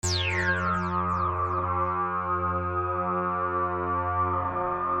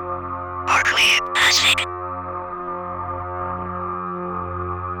Hassfick.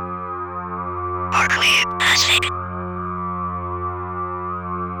 Arschlieb. Hassfick.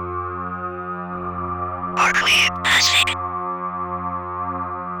 Arschlieb. Hassfick.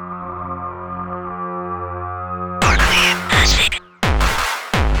 Arschlieb. Hassfick.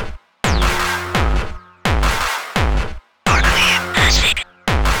 Arschlieb. Hassfick.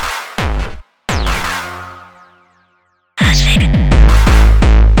 Hassfick.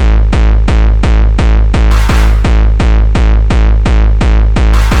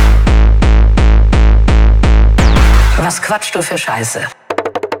 Was quatschst du für Scheiße?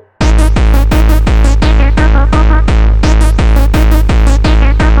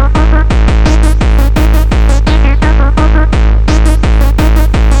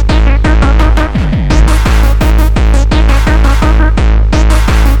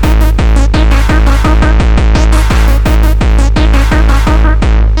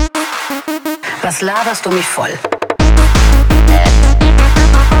 Was laberst du mich voll?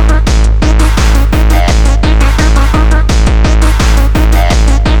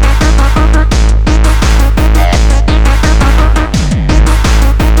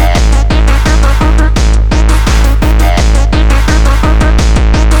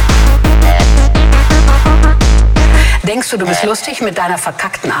 Denkst du, du bist lustig mit deiner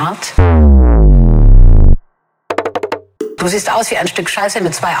verkackten Art? Du siehst aus wie ein Stück Scheiße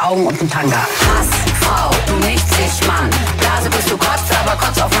mit 2 Augen und einem Tanga. Hass, Frau, du nichts, ich Mann. Blase bist du Kotz, aber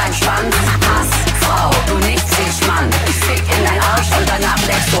Kotz auf meinen Schwanz. Hass, Frau, du nichts, ich Mann. Ich fick in deinen Arsch und danach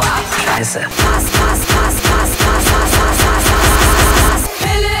legst du ab. Scheiße. Hass, Hass, Hass, Hass, Hass, Hass, Hass, Hass, Hass, Hass.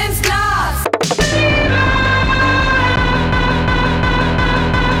 Pille ins Glas.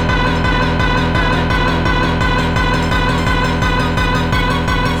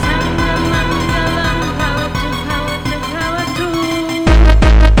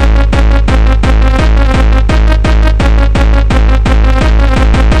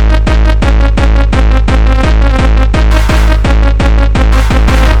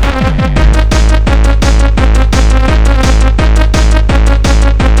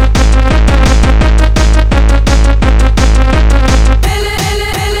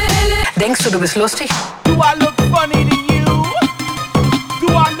 Denkst du, du bist lustig? Do I look funny to you? Do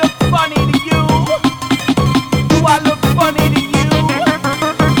I look funny to you? Do I look funny to you?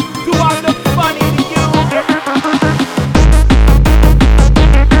 Do I look funny to you?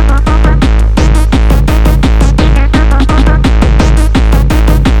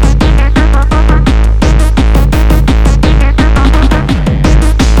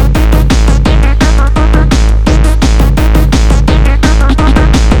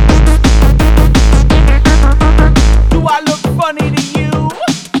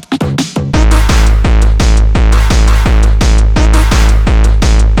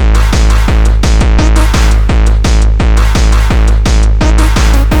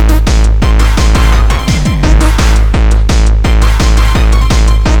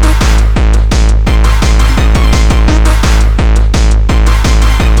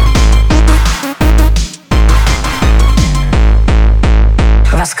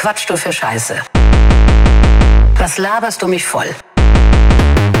 Was quatschst du für Scheiße? Was laberst du mich voll?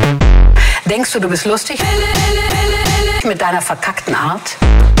 Denkst du, du bist lustig mit deiner verkackten Art?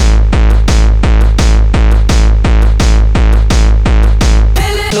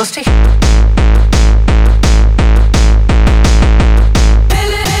 Lustig?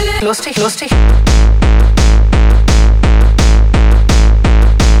 Lustig, lustig?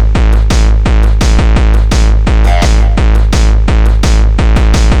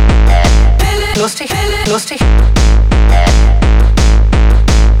 Lustig, lustig.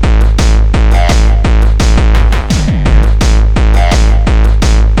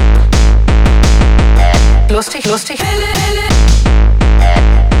 Lustig, lustig.